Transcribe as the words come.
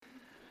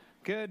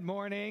Good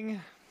morning.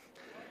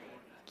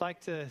 I'd like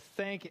to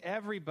thank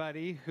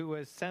everybody who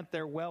has sent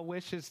their well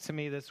wishes to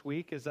me this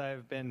week as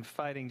I've been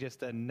fighting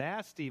just a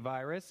nasty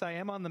virus. I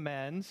am on the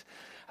mend,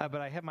 but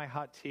I have my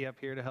hot tea up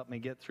here to help me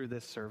get through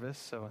this service,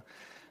 so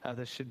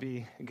this should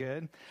be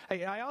good.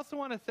 I also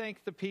want to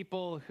thank the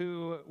people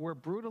who were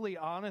brutally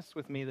honest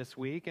with me this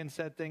week and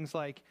said things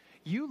like,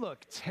 "You look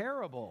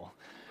terrible,"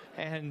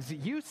 and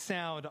 "You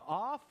sound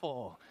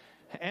awful."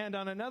 And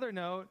on another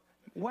note,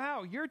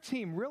 "Wow, your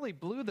team really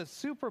blew the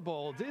Super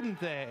Bowl, didn't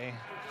they?"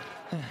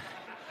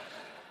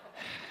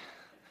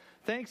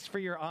 Thanks for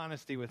your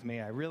honesty with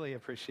me. I really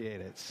appreciate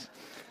it.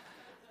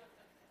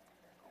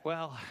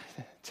 Well,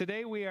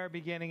 today we are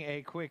beginning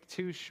a quick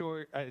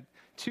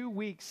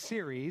two-week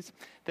series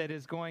that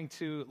is going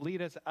to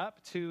lead us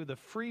up to the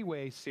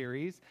Freeway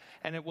series,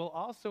 and it will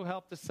also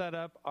help to set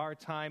up our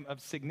time of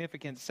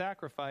significant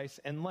sacrifice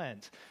in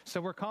Lent.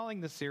 So we're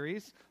calling the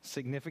series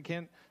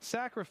Significant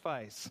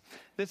Sacrifice.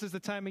 This is the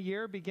time of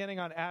year beginning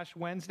on Ash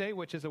Wednesday,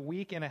 which is a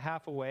week and a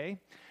half away,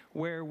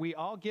 where we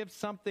all give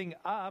something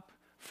up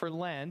for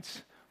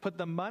Lent, put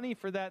the money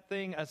for that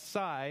thing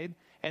aside,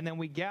 and then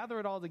we gather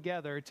it all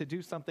together to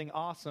do something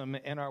awesome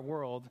in our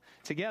world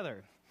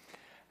together.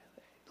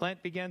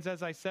 Lent begins,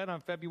 as I said,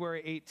 on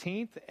February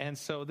 18th, and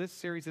so this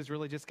series is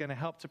really just going to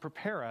help to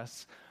prepare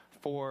us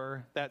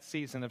for that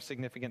season of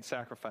significant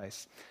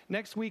sacrifice.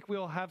 Next week,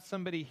 we'll have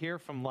somebody here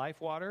from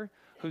LifeWater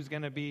who's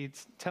going to be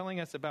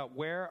telling us about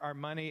where our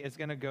money is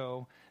going to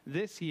go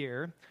this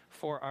year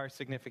for our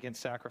significant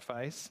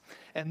sacrifice.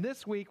 And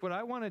this week, what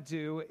I want to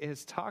do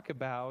is talk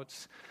about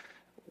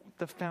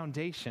the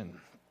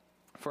foundation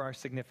for our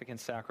significant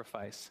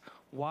sacrifice.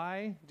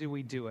 Why do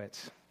we do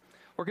it?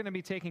 We're going to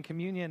be taking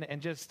communion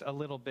in just a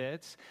little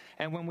bit,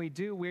 and when we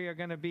do, we are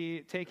going to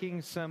be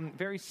taking some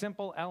very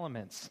simple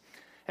elements.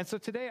 And so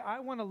today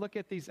I want to look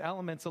at these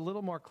elements a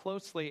little more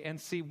closely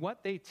and see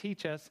what they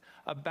teach us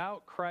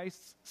about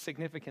Christ's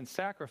significant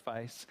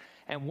sacrifice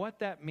and what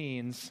that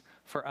means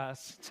for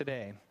us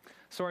today.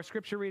 So our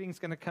scripture reading is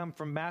going to come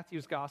from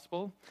Matthew's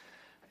Gospel.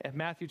 At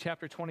Matthew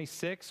chapter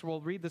 26,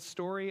 we'll read the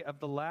story of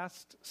the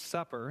Last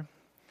Supper,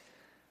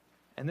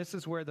 and this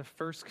is where the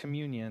first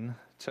communion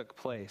took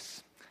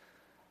place.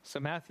 So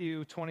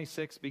Matthew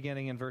 26,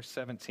 beginning in verse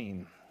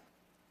 17.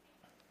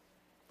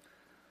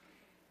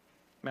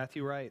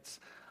 Matthew writes,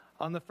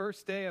 "On the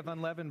first day of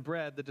unleavened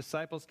bread, the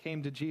disciples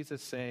came to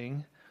Jesus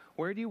saying,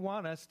 'Where do you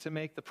want us to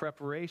make the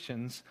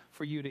preparations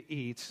for you to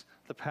eat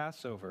the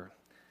Passover?'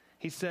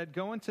 He said,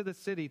 'Go into the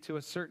city to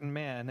a certain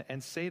man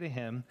and say to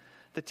him,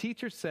 "The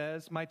teacher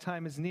says, my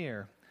time is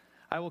near.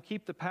 I will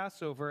keep the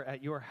Passover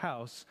at your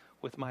house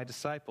with my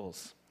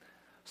disciples."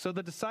 So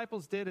the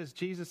disciples did as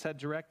Jesus had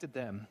directed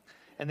them,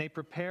 and they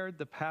prepared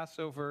the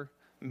Passover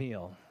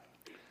meal.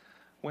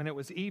 When it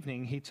was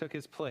evening, he took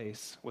his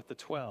place with the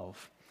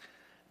 12.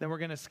 Then we're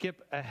going to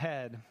skip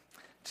ahead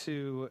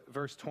to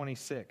verse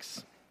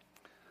 26.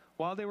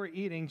 While they were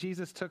eating,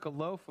 Jesus took a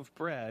loaf of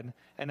bread,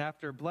 and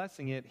after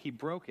blessing it, he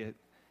broke it,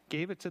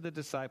 gave it to the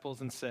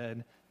disciples, and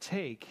said,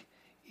 "Take,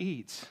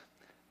 eat.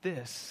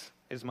 This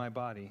is my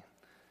body."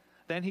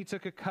 Then he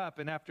took a cup,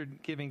 and after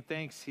giving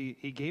thanks, he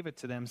gave it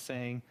to them,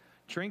 saying,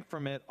 "Drink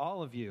from it,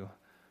 all of you,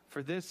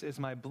 for this is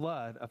my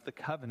blood of the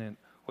covenant,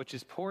 which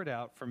is poured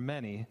out for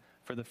many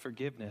for the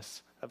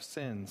forgiveness of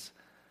sins.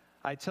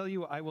 I tell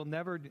you, I will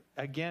never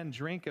again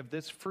drink of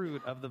this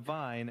fruit of the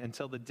vine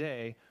until the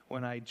day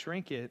when I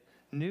drink it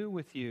new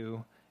with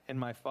you in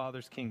my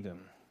Father's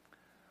kingdom."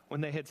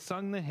 When they had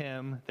sung the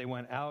hymn, they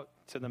went out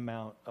to the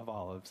Mount of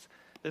Olives.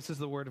 This is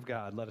the word of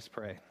God. Let us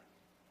pray.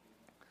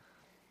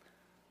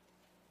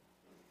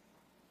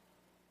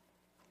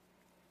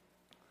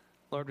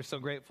 Lord, we're so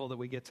grateful that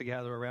we get to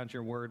gather around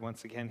your word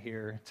once again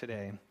here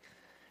today.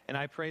 And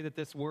I pray that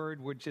this word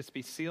would just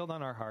be sealed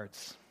on our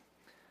hearts,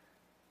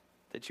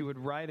 that you would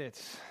write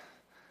it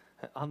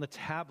on the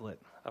tablet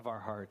of our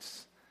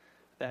hearts,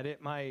 that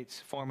it might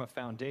form a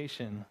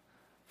foundation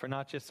for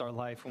not just our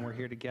life when we're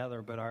here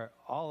together, but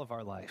all of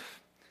our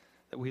life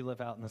that we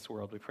live out in this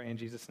world. We pray in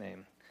Jesus'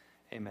 name.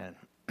 Amen.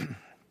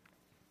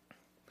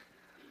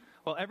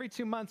 Well, every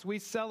 2 months we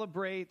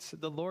celebrate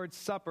the Lord's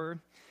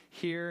Supper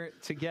here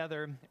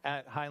together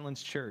at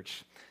Highlands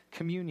Church,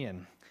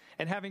 communion.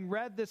 And having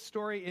read this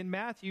story in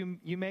Matthew,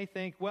 you may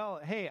think, well,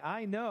 hey,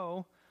 I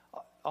know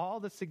all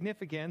the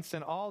significance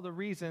and all the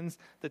reasons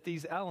that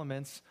these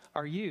elements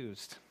are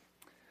used.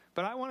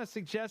 But I want to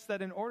suggest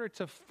that in order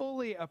to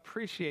fully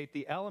appreciate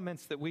the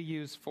elements that we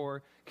use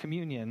for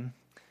communion,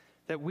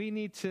 that we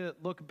need to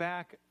look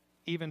back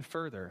even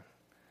further.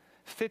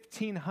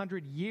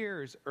 1,500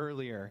 years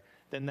earlier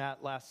than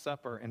that Last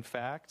Supper, in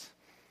fact,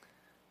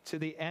 to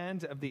the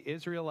end of the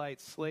Israelite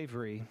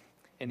slavery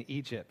in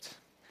Egypt.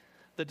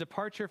 The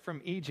departure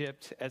from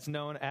Egypt is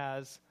known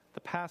as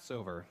the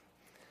Passover.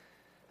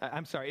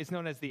 It's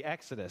known as the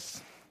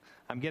Exodus.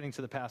 I'm getting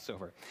to the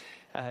Passover.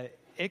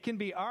 It can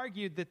be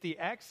argued that the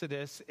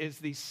Exodus is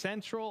the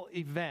central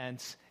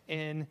event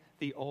in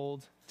the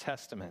Old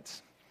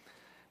Testament.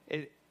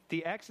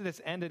 The Exodus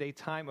ended a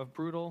time of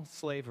brutal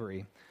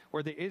slavery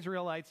where the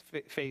Israelites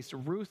faced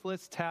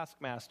ruthless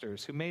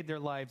taskmasters who made their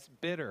lives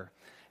bitter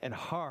and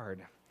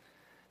hard.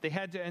 They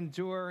had to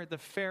endure the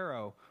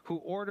Pharaoh who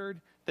ordered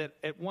that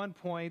at one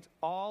point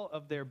all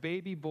of their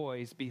baby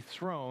boys be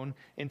thrown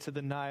into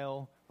the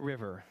Nile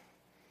River.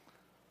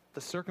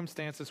 The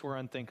circumstances were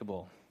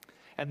unthinkable,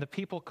 and the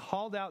people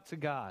called out to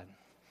God,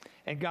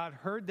 and God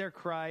heard their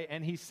cry,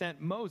 and he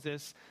sent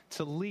Moses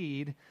to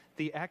lead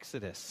the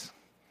Exodus.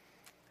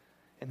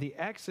 And the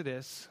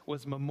Exodus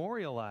was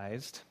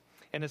memorialized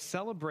in a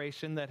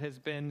celebration that has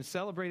been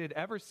celebrated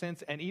ever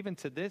since and even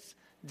to this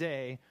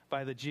day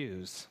by the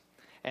Jews.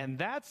 And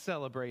that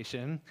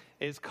celebration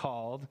is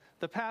called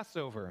the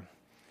Passover,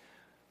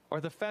 or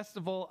the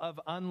Festival of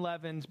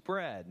Unleavened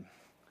Bread.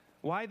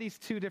 Why these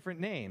two different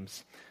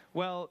names?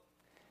 Well,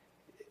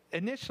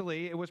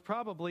 initially, it was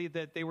probably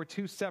that they were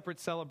two separate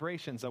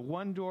celebrations, a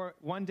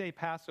one-day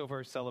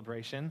Passover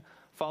celebration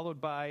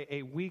followed by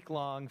a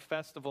week-long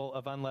Festival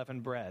of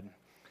Unleavened Bread.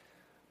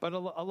 But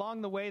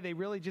along the way, they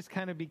really just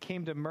kind of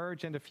became to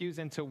merge and to fuse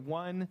into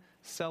one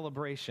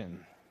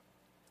celebration.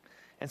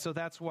 And so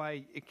that's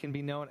why it can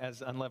be known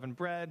as unleavened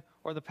bread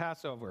or the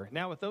Passover.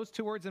 Now, with those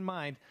two words in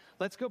mind,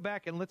 let's go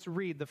back and let's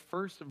read the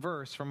first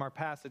verse from our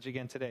passage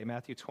again today,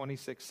 Matthew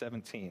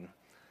 26:17.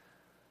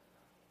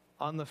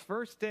 On the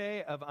first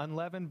day of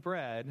unleavened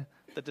bread,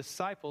 the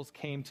disciples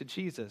came to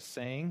Jesus,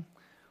 saying,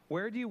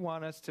 "Where do you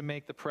want us to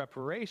make the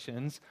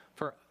preparations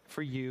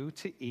for you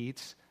to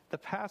eat the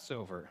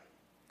Passover?"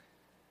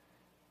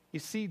 You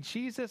see,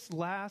 Jesus'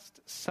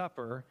 Last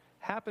Supper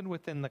happened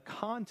within the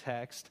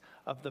context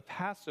of the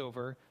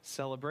Passover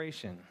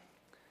celebration.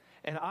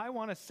 And I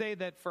want to say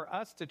that for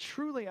us to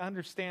truly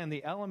understand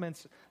the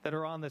elements that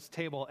are on this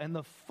table and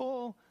the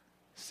full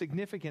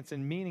significance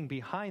and meaning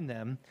behind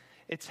them,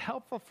 it's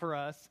helpful for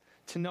us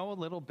to know a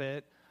little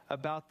bit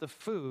about the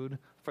food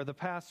for the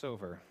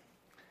Passover.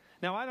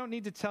 Now, I don't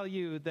need to tell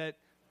you that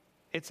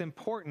it's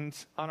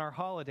important on our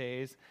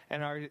holidays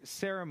and our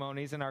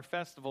ceremonies and our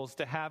festivals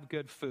to have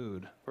good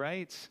food,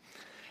 right?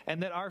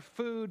 And that our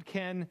food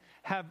can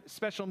have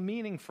special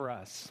meaning for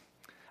us.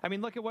 I mean,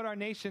 look at what our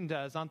nation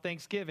does on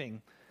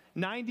Thanksgiving.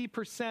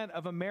 90%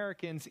 of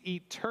Americans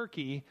eat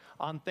turkey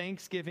on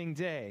Thanksgiving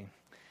Day.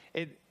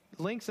 It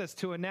links us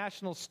to a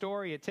national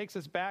story. It takes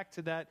us back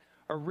to that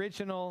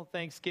original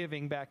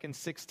Thanksgiving back in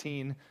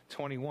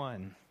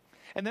 1621.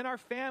 And then our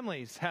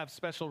families have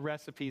special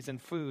recipes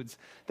and foods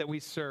that we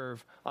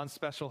serve on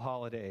special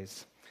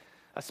holidays.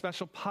 A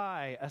special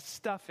pie, a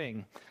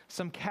stuffing,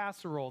 some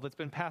casserole that's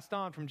been passed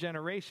on from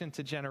generation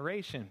to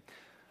generation.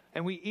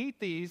 And we eat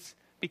these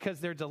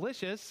because they're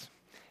delicious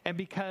and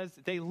because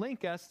they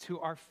link us to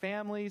our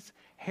family's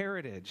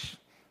heritage.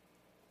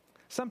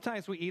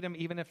 Sometimes we eat them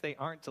even if they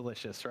aren't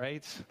delicious,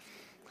 right?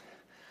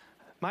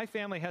 My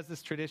family has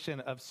this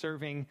tradition of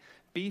serving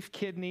beef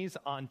kidneys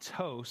on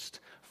toast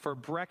for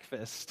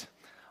breakfast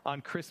on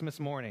Christmas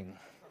morning.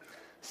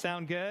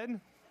 Sound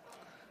good?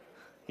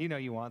 You know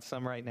you want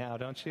some right now,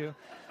 don't you?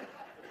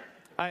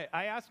 I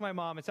asked my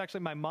mom, it's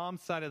actually my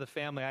mom's side of the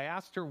family, I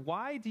asked her,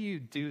 why do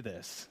you do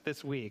this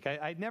week?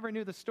 I never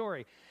knew the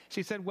story.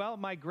 She said, well,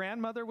 my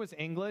grandmother was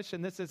English,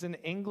 and this is an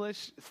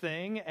English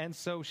thing, and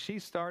so she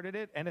started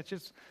it, and it's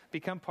just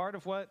become part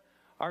of what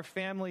our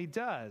family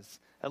does,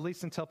 at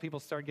least until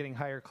people start getting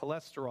higher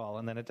cholesterol,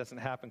 and then it doesn't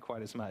happen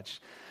quite as much.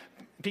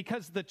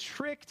 Because the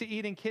trick to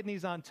eating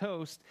kidneys on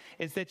toast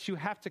is that you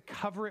have to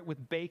cover it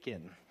with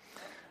bacon.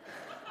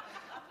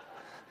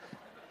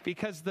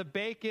 Because the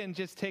bacon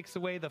just takes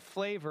away the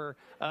flavor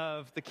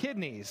of the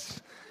kidneys.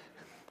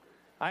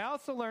 I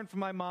also learned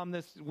from my mom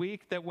this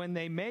week that when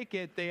they make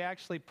it, they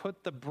actually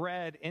put the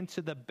bread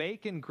into the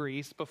bacon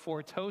grease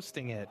before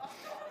toasting it.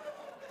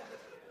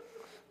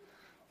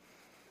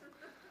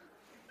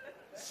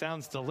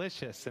 Sounds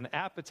delicious and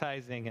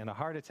appetizing and a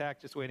heart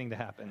attack just waiting to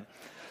happen.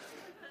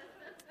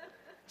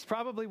 It's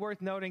probably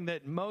worth noting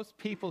that most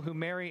people who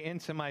marry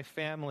into my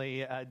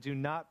family do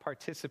not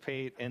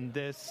participate in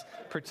this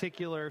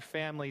particular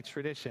family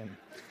tradition.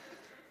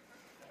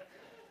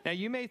 Now,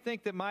 you may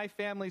think that my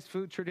family's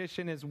food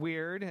tradition is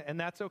weird, and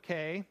that's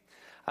okay,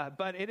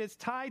 but it is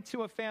tied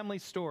to a family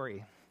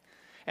story.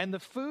 And the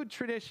food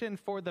tradition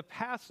for the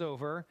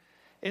Passover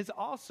is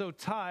also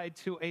tied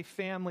to a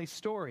family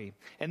story.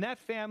 And that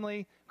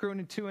family grew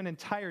into an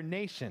entire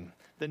nation,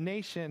 the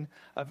nation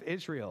of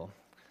Israel.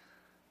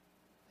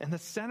 And the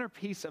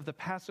centerpiece of the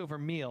Passover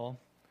meal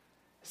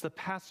is the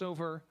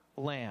Passover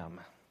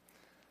lamb.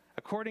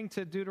 According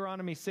to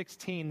Deuteronomy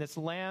 16, this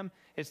lamb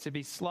is to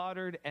be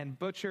slaughtered and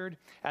butchered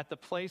at the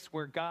place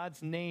where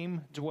God's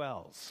name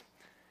dwells.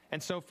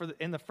 And so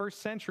in the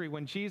first century,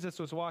 when Jesus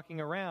was walking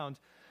around,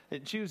 the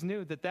Jews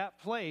knew that that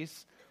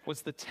place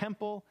was the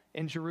temple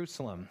in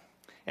Jerusalem.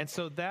 And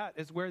so that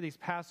is where these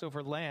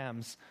Passover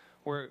lambs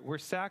were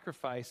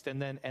sacrificed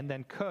and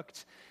then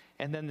cooked.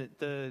 And then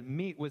the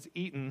meat was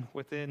eaten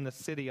within the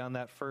city on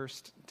that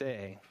first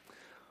day.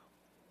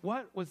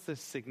 What was the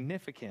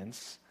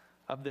significance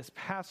of this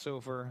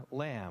Passover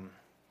lamb?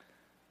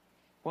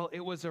 Well,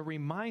 it was a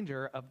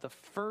reminder of the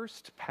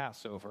first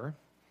Passover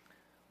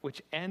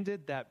which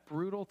ended that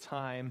brutal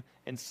time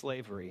in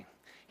slavery.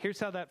 Here's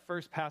how that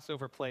first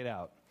Passover played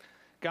out.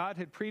 God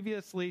had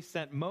previously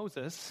sent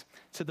Moses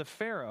to the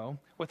Pharaoh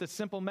with a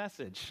simple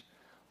message: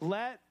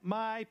 let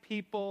my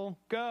people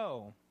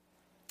go.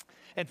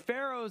 And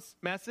Pharaoh's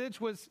message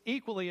was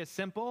equally as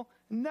simple: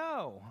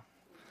 no.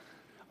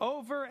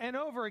 Over and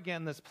over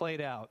again this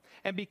played out.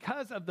 And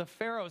because of the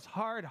Pharaoh's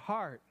hard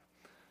heart,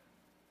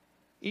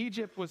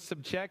 Egypt was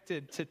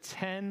subjected to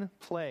 10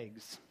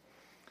 plagues.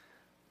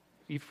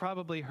 You've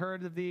probably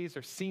heard of these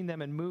or seen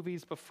them in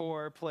movies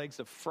before: plagues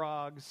of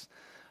frogs,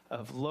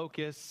 of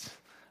locusts,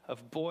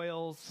 of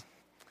boils.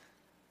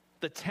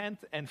 The 10th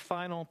and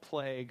final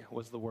plague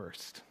was the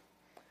worst.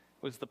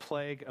 It was the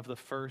plague of the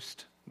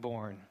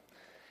firstborn.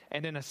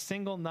 And in a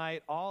single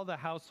night, all the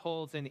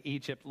households in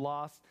Egypt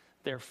lost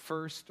their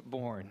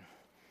firstborn.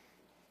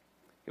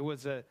 It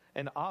was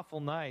an awful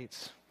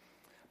night,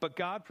 but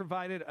God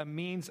provided a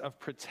means of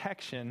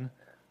protection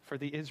for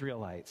the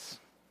Israelites.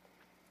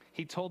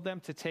 He told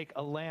them to take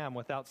a lamb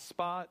without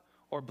spot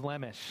or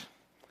blemish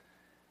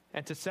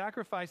and to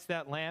sacrifice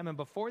that lamb. And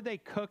before they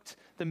cooked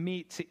the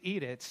meat to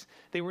eat it,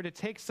 they were to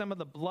take some of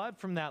the blood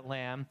from that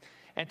lamb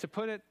and to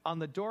put it on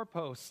the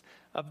doorposts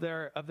of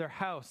their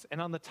house and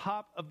on the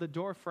top of the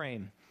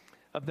doorframe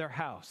of their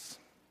house.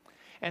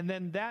 And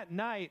then that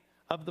night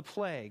of the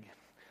plague,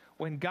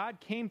 when God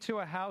came to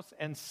a house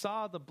and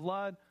saw the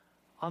blood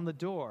on the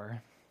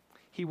door,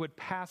 he would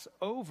pass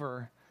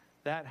over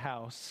that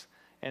house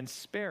and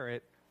spare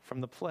it from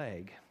the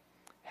plague.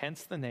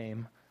 Hence the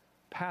name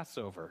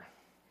Passover.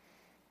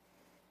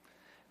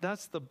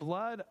 Thus, the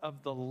blood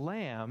of the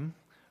lamb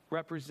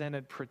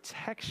represented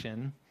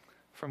protection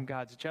from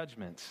God's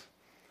judgment.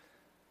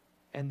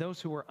 And those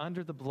who were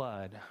under the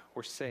blood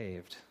were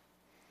saved.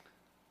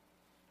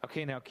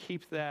 Okay, now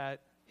keep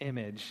that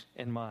image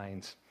in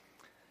mind.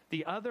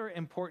 The other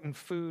important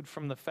food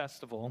from the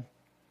festival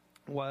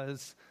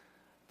was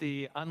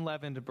the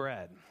unleavened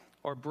bread,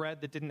 or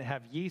bread that didn't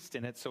have yeast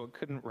in it so it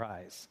couldn't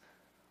rise.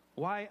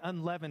 Why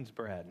unleavened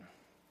bread?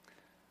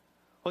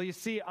 Well, you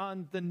see,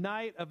 on the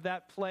night of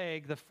that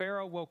plague, the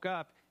Pharaoh woke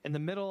up in the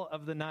middle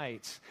of the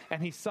night,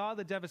 and he saw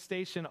the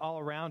devastation all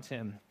around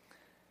him.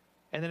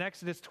 And then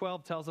Exodus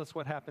 12 tells us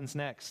what happens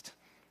next.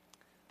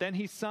 Then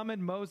he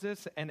summoned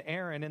Moses and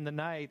Aaron in the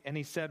night, and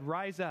he said,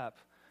 "Rise up,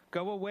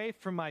 go away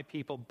from my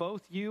people,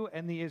 both you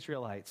and the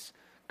Israelites.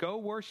 Go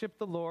worship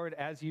the Lord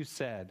as you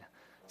said.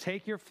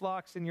 Take your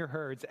flocks and your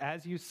herds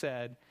as you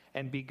said,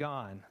 and be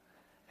gone,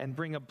 and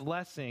bring a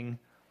blessing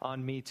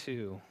on me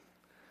too."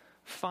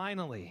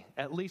 Finally,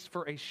 at least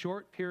for a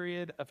short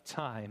period of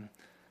time,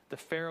 the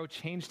Pharaoh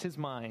changed his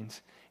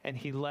mind and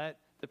he let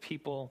the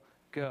people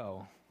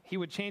go. He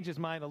would change his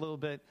mind a little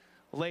bit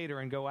later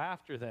and go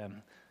after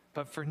them.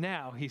 But for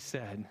now, he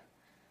said,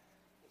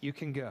 "You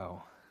can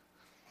go."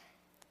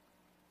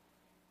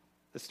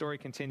 The story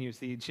continues.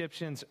 The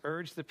Egyptians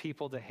urged the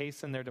people to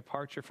hasten their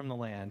departure from the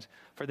land,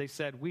 for they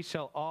said, "We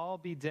shall all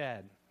be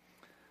dead."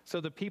 So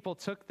the people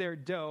took their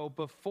dough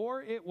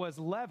before it was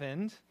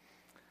leavened,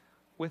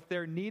 with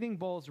their kneading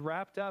bowls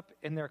wrapped up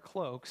in their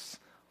cloaks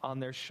on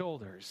their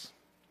shoulders.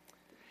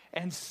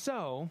 And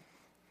so,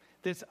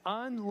 this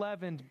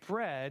unleavened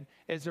bread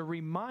is a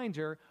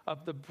reminder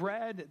of the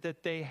bread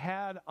that they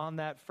had on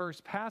that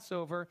first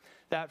Passover,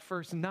 that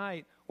first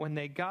night when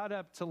they got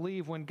up to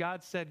leave, when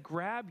God said,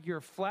 "Grab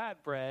your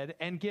flatbread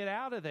and get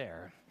out of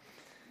there."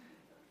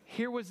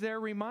 Here was their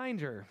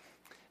reminder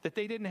that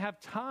they didn't have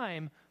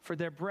time for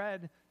their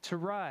bread to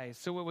rise.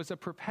 So it was a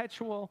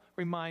perpetual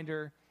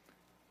reminder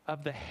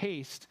of the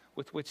haste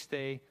with which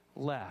they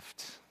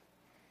left.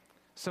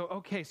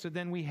 So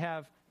then we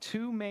have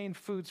two main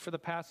foods for the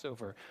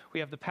Passover. We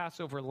have the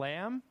Passover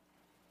lamb,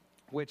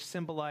 which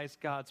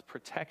symbolized God's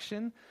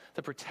protection,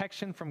 the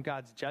protection from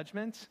God's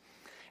judgment.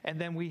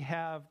 And then we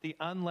have the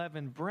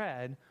unleavened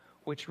bread,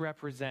 which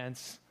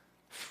represents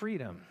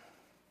freedom,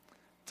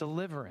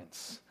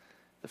 deliverance,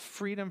 the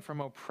freedom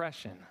from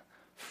oppression,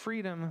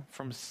 freedom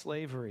from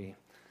slavery.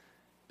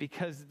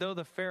 Because though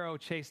the Pharaoh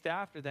chased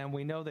after them,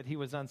 we know that he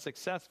was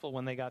unsuccessful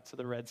when they got to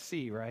the Red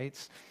Sea,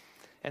 right?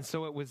 And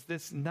so it was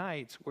this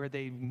night where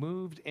they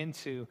moved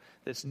into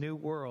this new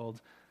world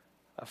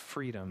of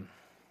freedom.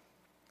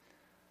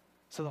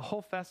 So the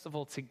whole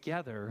festival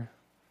together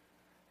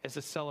is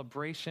a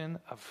celebration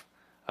of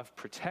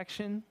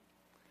protection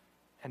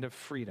and of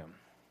freedom.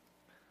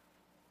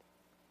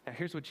 Now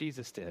here's what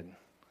Jesus did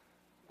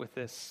with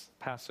this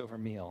Passover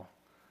meal.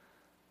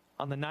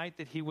 On the night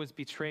that he was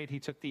betrayed, he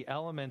took the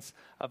elements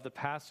of the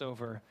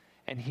Passover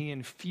and he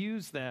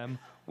infused them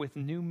with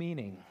new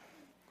meaning.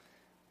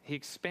 He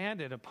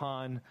expanded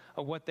upon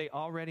what they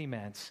already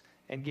meant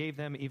and gave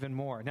them even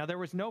more. Now, there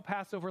was no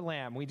Passover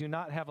lamb. We do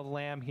not have a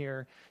lamb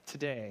here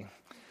today.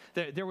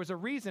 There was a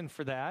reason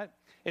for that.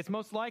 It's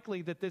most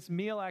likely that this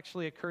meal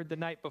actually occurred the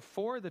night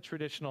before the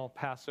traditional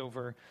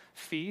Passover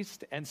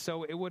feast, and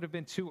so it would have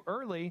been too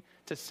early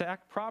to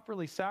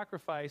properly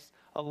sacrifice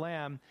a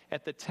lamb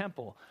at the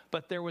temple.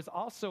 But there was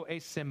also a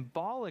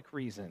symbolic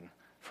reason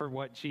for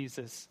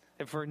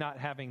not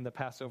having the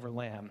Passover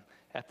lamb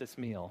at this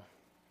meal.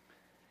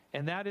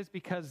 And that is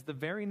because the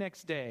very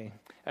next day,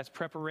 as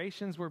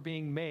preparations were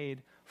being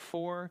made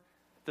for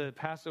the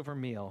Passover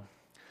meal,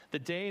 the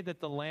day that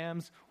the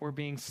lambs were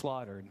being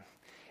slaughtered,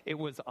 it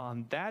was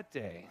on that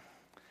day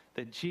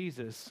that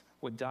Jesus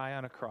would die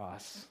on a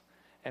cross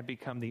and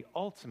become the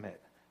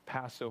ultimate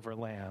Passover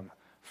lamb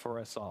for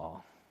us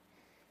all.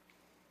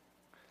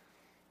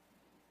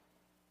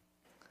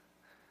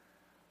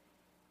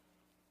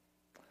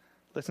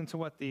 Listen to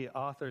what the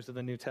authors of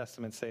the New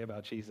Testament say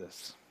about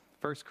Jesus.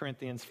 1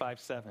 Corinthians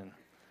 5:7.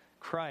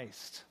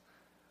 Christ,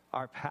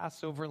 our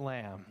Passover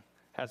lamb,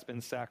 has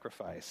been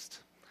sacrificed.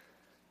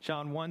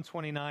 John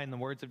 1:29, the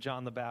words of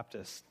John the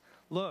Baptist.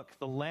 Look,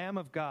 the Lamb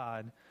of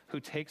God who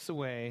takes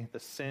away the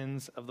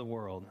sins of the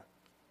world.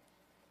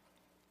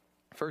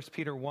 1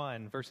 Peter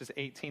 1, verses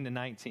 18 to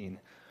 19.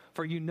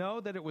 For you know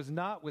that it was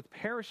not with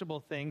perishable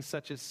things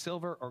such as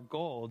silver or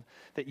gold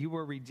that you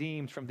were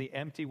redeemed from the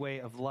empty way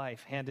of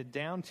life handed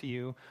down to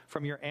you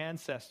from your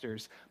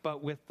ancestors,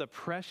 but with the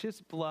precious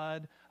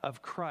blood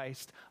of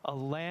Christ, a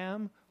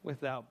lamb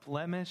without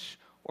blemish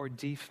or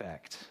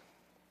defect.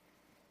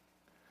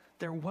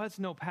 There was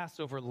no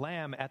Passover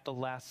lamb at the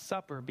Last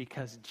Supper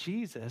because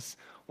Jesus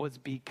was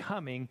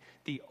becoming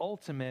the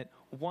ultimate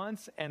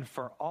once and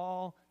for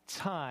all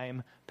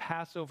time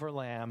Passover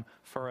lamb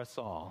for us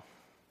all.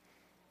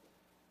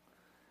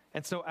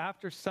 And so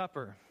after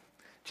supper,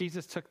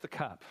 Jesus took the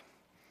cup,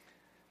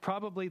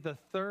 probably the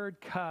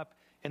third cup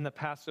in the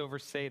Passover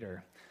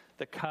Seder,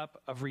 the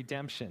cup of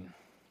redemption.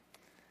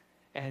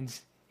 And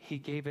he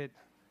gave it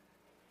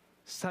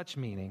such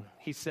meaning.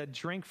 He said,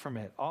 drink from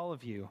it, all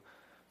of you,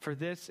 for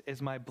this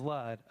is my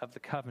blood of the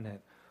covenant,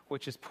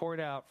 which is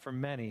poured out for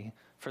many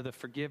for the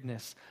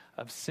forgiveness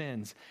of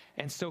sins.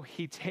 And so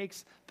he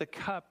takes the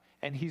cup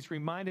and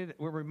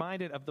we're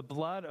reminded of the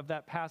blood of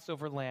that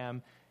Passover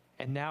lamb,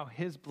 and now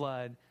his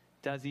blood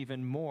does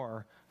even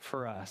more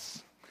for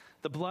us.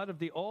 The blood of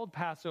the old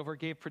Passover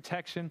gave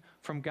protection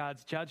from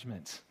God's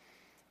judgment.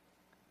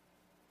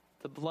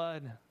 The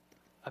blood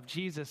of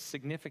Jesus'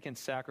 significant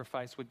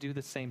sacrifice would do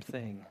the same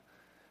thing,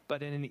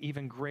 but in an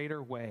even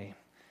greater way.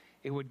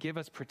 It would give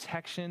us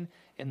protection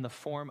in the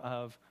form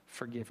of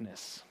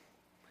forgiveness.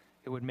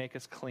 It would make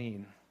us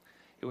clean.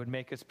 It would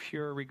make us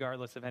pure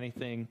regardless of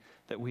anything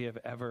that we have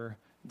ever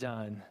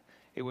done.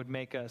 It would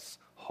make us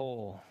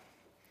whole.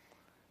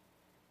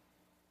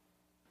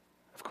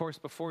 Of course,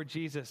 before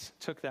Jesus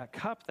took that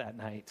cup that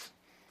night,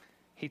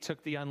 he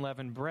took the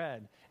unleavened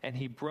bread and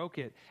he broke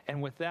it.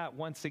 And with that,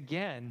 once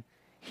again,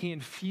 he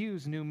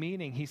infused new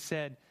meaning. He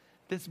said,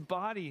 this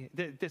body,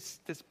 this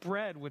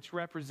bread, which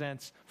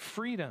represents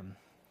freedom,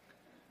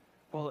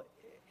 well,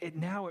 it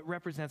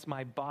represents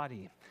my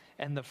body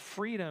and the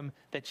freedom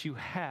that you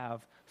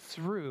have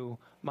through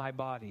my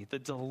body, the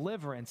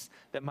deliverance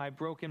that my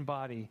broken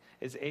body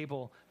is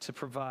able to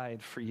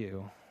provide for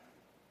you.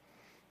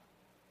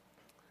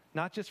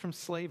 Not just from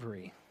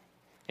slavery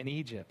in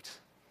Egypt,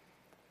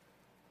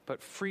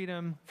 but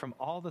freedom from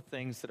all the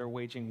things that are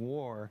waging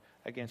war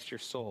against your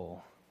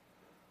soul.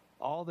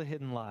 All the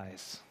hidden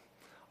lies,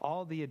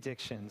 all the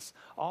addictions,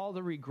 all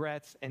the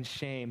regrets and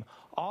shame,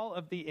 all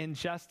of the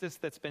injustice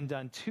that's been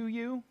done to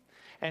you,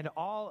 and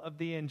all of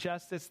the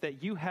injustice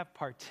that you have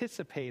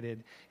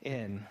participated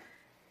in.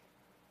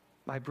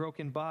 My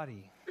broken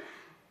body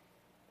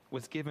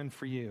was given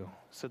for you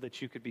so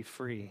that you could be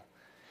free.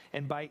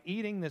 And by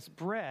eating this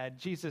bread,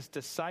 Jesus'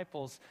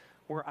 disciples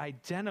were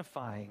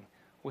identifying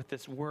with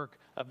this work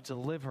of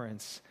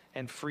deliverance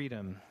and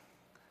freedom.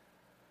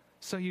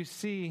 So you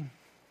see,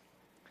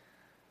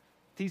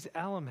 these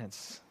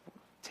elements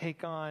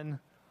take on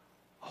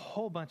a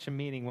whole bunch of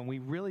meaning when we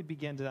really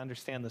begin to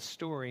understand the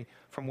story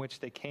from which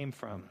they came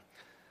from.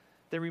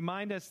 They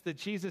remind us that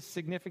Jesus'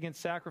 significant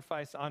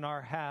sacrifice on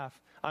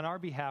our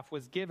behalf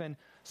was given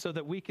so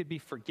that we could be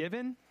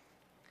forgiven.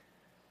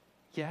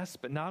 Yes,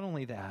 but not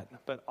only that,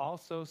 but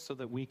also so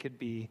that we could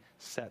be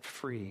set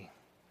free.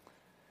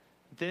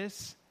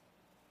 This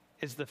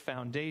is the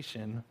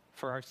foundation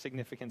for our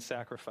significant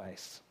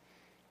sacrifice.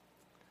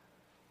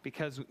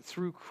 Because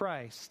through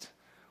Christ,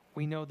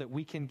 we know that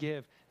we can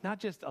give not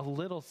just a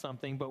little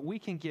something, but we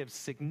can give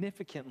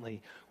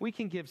significantly. We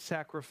can give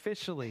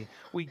sacrificially.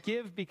 We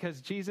give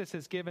because Jesus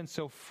has given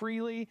so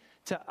freely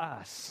to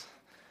us.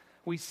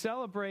 We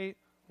celebrate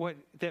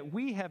that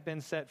we have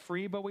been set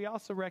free, but we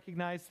also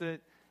recognize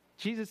that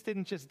Jesus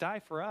didn't just die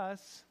for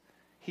us.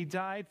 He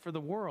died for the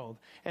world.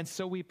 And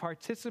so we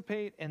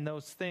participate in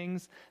those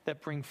things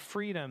that bring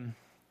freedom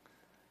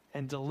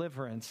and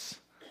deliverance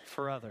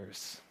for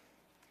others.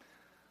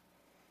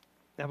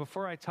 Now,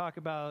 before I talk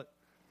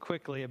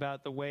quickly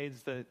about the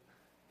ways that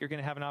you're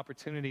going to have an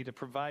opportunity to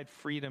provide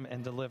freedom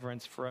and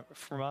deliverance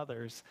from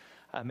others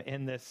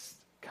in this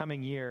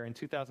coming year, in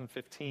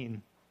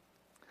 2015,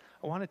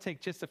 I want to take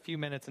just a few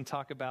minutes and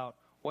talk about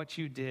what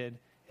you did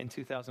in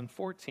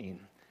 2014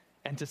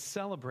 and to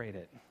celebrate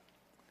it.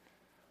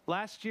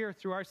 Last year,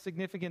 through our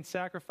significant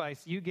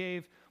sacrifice, you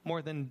gave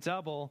more than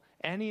double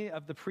any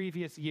of the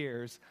previous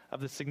years of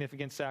the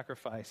significant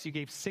sacrifice. You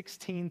gave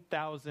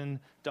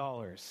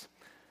 $16,000.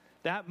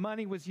 That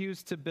money was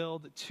used to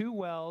build 2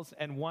 wells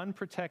and 1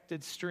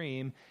 protected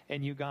stream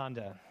in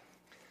Uganda.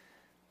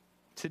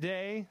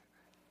 Today,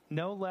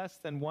 no less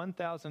than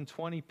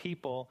 1,020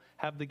 people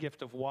have the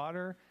gift of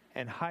water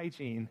and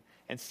hygiene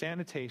and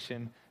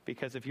sanitation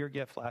because of your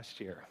gift last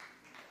year.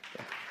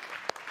 Yeah.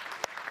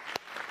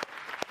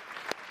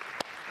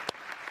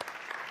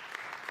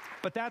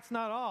 But that's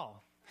not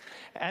all.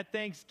 At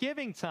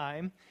Thanksgiving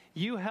time,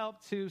 you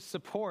help to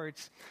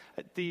support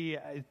the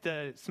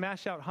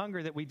Smash Out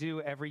Hunger that we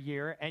do every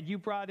year, and you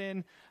brought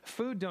in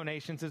food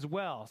donations as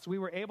well. So we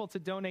were able to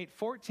donate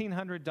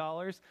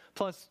 $1,400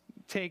 plus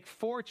take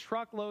 4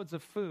 truckloads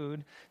of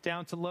food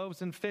down to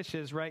Loaves and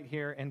Fishes right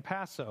here in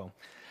Paso.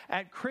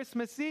 At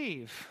Christmas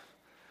Eve,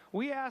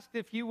 we asked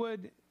if you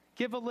would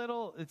give a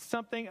little,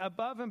 something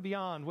above and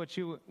beyond what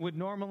you would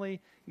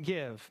normally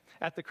give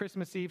at the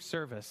Christmas Eve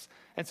service.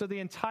 And so the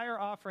entire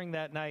offering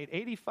that night,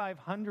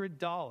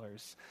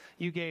 $8,500,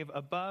 you gave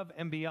above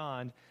and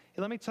beyond.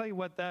 Let me tell you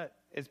what that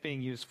is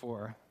being used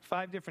for.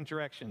 5 different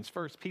directions.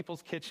 First,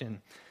 People's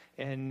Kitchen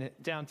in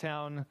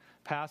downtown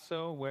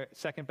Paso, where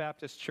Second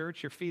Baptist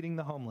Church, you're feeding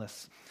the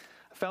homeless.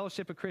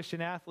 Fellowship of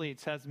Christian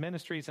Athletes has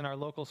ministries in our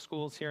local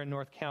schools here in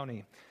North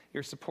County.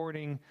 You're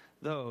supporting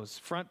those.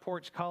 Front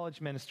Porch College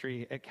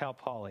Ministry at Cal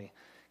Poly.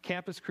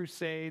 Campus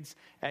Crusades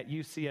at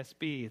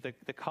UCSB,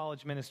 the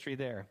college ministry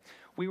there.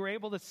 We were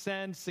able to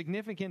send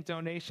significant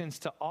donations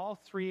to all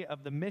 3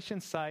 of the mission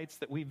sites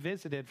that we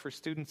visited for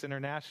Students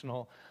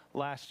International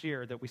last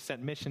year that we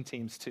sent mission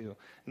teams to.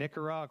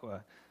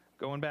 Nicaragua,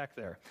 going back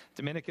there.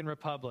 Dominican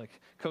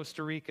Republic,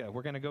 Costa Rica,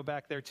 we're going to go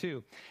back there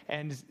too.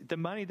 And the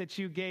money that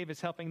you gave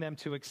is helping them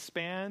to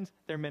expand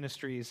their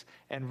ministries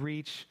and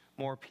reach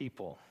more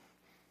people.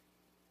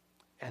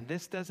 And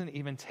this doesn't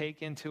even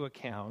take into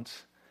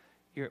account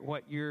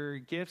what your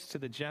gifts to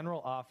the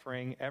general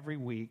offering every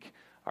week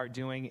are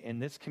doing in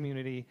this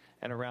community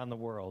and around the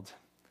world.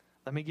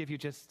 Let me give you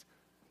just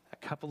a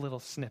couple little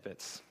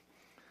snippets.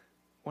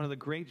 One of the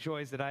great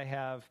joys that I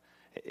have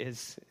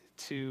is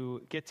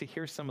to get to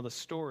hear some of the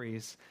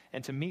stories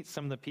and to meet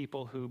some of the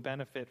people who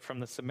benefit from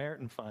the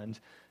Samaritan Fund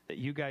that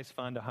you guys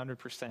fund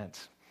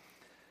 100%.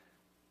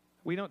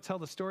 We don't tell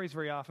the stories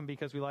very often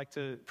because we like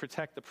to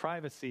protect the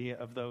privacy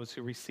of those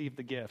who receive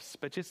the gifts.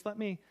 But just let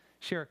me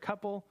share a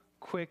couple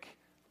quick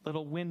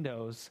little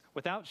windows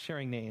without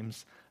sharing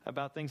names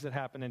about things that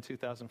happened in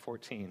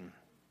 2014.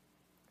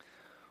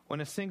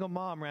 When a single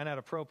mom ran out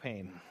of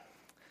propane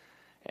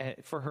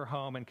for her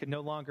home and could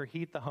no longer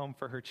heat the home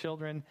for her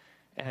children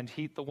and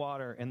heat the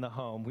water in the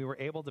home, we were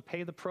able to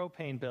pay the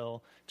propane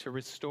bill to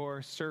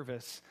restore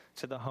service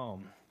to the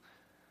home.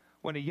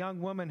 When a young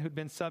woman who'd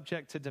been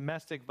subject to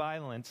domestic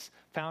violence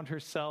found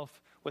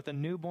herself with a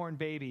newborn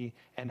baby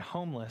and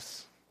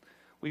homeless,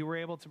 we were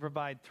able to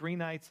provide 3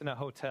 nights in a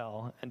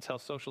hotel until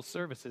social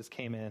services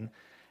came in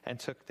and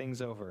took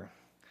things over.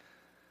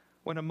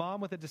 When a mom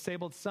with a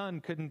disabled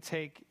son couldn't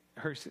take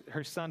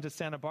her son to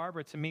Santa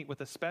Barbara to meet with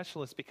a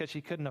specialist because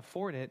she couldn't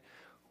afford it,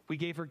 we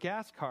gave her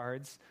gas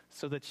cards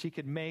so that she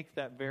could make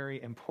that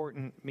very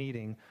important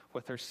meeting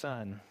with her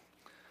son.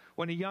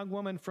 When a young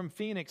woman from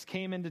Phoenix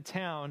came into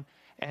town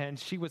and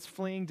she was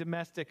fleeing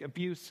domestic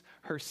abuse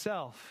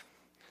herself,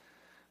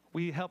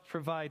 we helped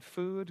provide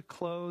food,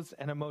 clothes,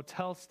 and a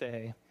motel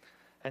stay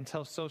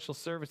until social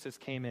services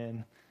came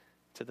in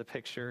to the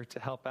picture to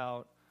help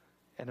out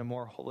in a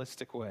more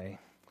holistic way.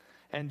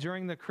 And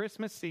during the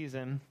Christmas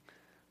season,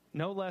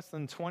 no less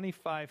than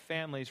 25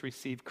 families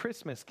received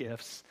Christmas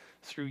gifts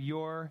through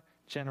your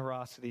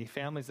generosity,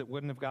 families that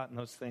wouldn't have gotten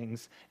those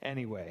things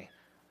anyway.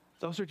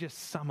 Those are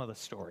just some of the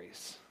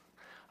stories.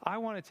 I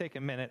want to take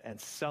a minute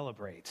and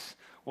celebrate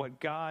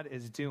what God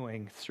is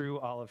doing through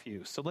all of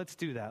you. So let's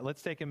do that.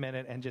 Let's take a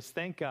minute and just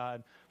thank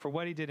God for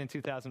what he did in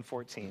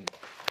 2014.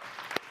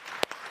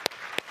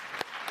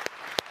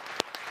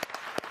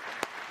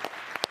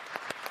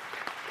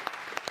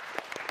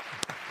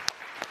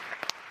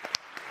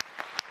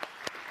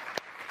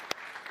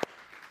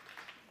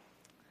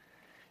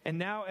 And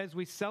now as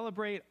we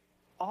celebrate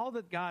all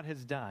that God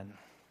has done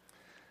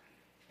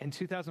in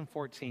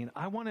 2014,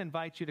 I want to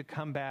invite you to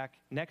come back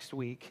next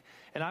week,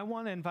 and I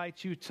want to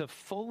invite you to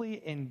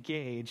fully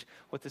engage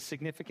with the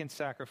significant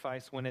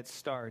sacrifice when it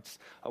starts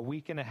a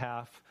week and a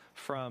half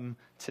from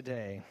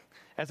today.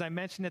 As I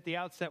mentioned at the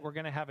outset, we're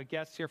going to have a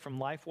guest here from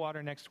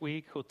LifeWater next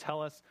week who'll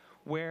tell us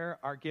where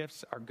our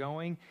gifts are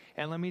going.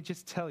 And let me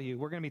just tell you,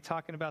 we're going to be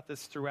talking about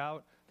this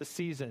throughout the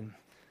season.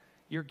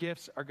 Your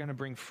gifts are going to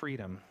bring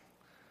freedom.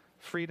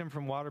 Freedom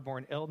from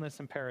waterborne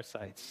illness and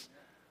parasites.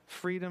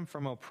 Freedom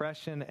from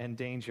oppression and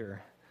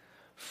danger.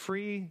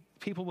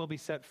 People will be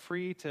set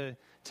free to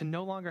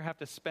no longer have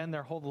to spend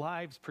their whole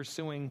lives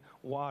pursuing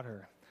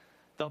water.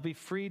 They'll be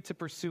free to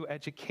pursue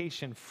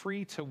education,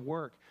 free to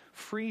work,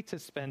 free to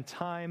spend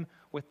time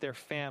with their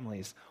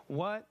families.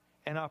 What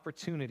an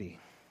opportunity.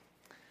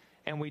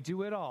 And we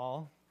do it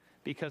all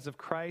because of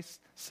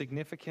Christ's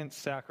significant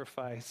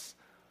sacrifice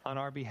on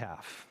our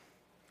behalf.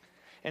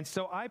 And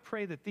so I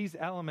pray that these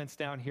elements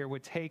down here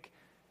would take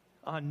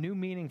on new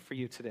meaning for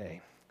you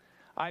today.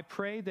 I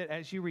pray that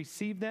as you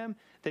receive them,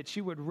 that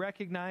you would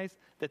recognize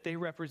that they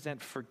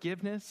represent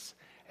forgiveness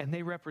and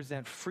they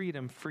represent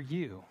freedom for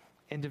you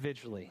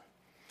individually.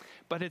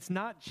 But it's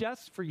not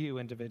just for you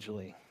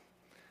individually.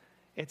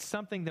 It's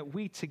something that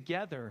we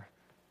together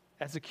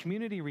as a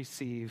community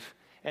receive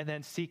and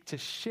then seek to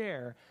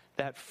share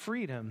that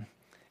freedom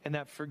and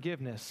that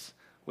forgiveness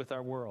with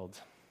our world.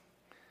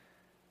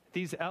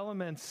 These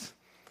elements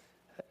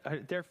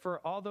they're for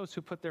all those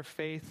who put their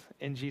faith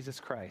in Jesus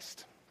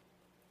Christ.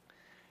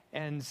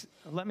 And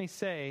let me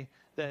say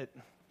that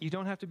you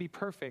don't have to be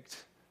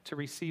perfect to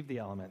receive the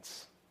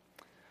elements.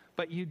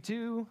 But you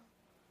do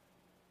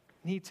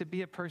need to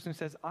be a person who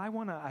says, I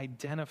want to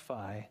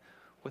identify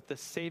with the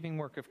saving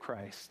work of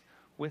Christ,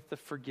 with the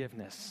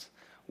forgiveness,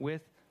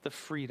 with the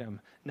freedom,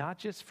 not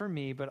just for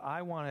me, but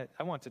I want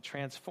to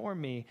transform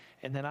me,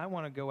 and then I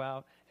want to go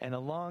out and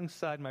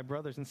alongside my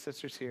brothers and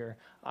sisters here,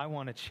 I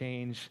want to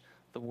change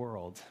the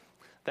world.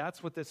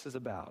 That's what this is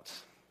about.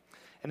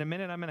 In a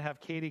minute, I'm going to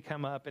have Katie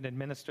come up and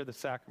administer the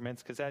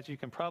sacraments, because as you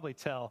can probably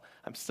tell,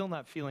 I'm still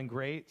not feeling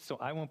great, so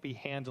I won't be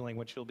handling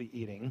what you'll be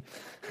eating.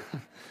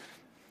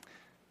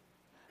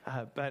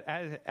 But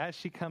as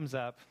she comes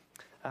up,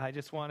 I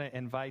just want to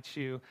invite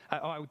you.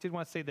 I did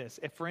want to say this.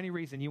 If for any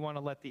reason you want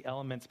to let the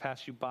elements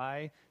pass you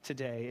by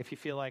today, if you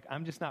feel like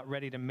I'm just not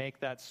ready to make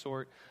that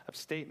sort of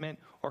statement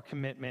or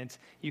commitment,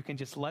 you can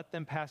just let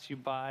them pass you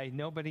by.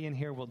 Nobody in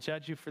here will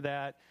judge you for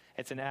that.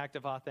 It's an act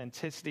of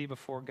authenticity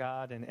before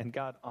God, and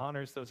God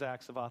honors those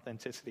acts of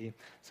authenticity.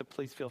 So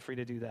please feel free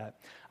to do that.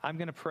 I'm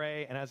going to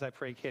pray, and as I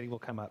pray, Katie will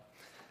come up.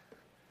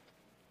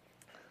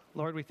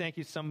 Lord, we thank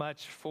you so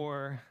much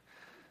for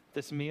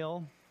this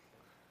meal.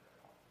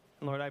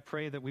 Lord, I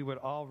pray that we would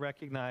all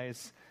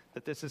recognize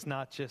that this is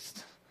not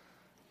just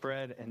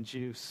bread and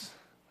juice,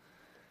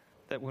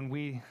 that when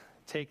we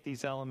take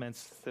these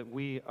elements, that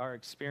we are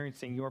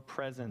experiencing your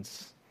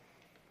presence,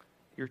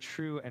 your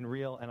true and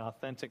real and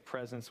authentic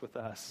presence with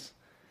us,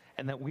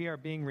 and that we are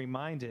being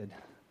reminded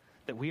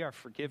that we are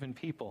forgiven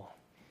people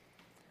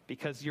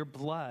because your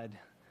blood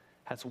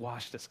has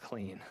washed us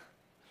clean.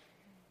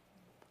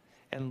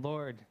 And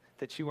Lord,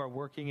 that you are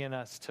working in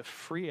us to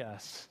free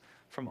us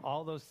from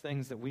all those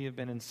things that we have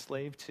been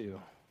enslaved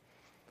to.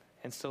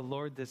 And so,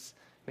 Lord,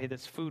 may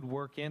this food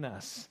work in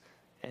us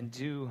and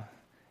do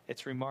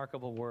its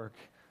remarkable work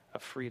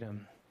of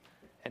freedom.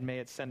 And may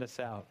it send us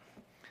out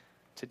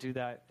to do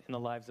that in the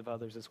lives of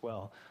others as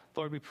well.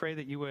 Lord, we pray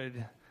that you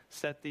would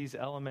set these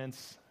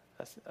elements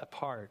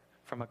apart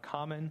from a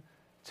common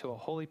to a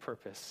holy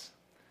purpose,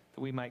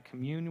 that we might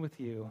commune with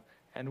you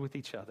and with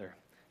each other.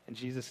 In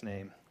Jesus'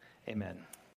 name, amen.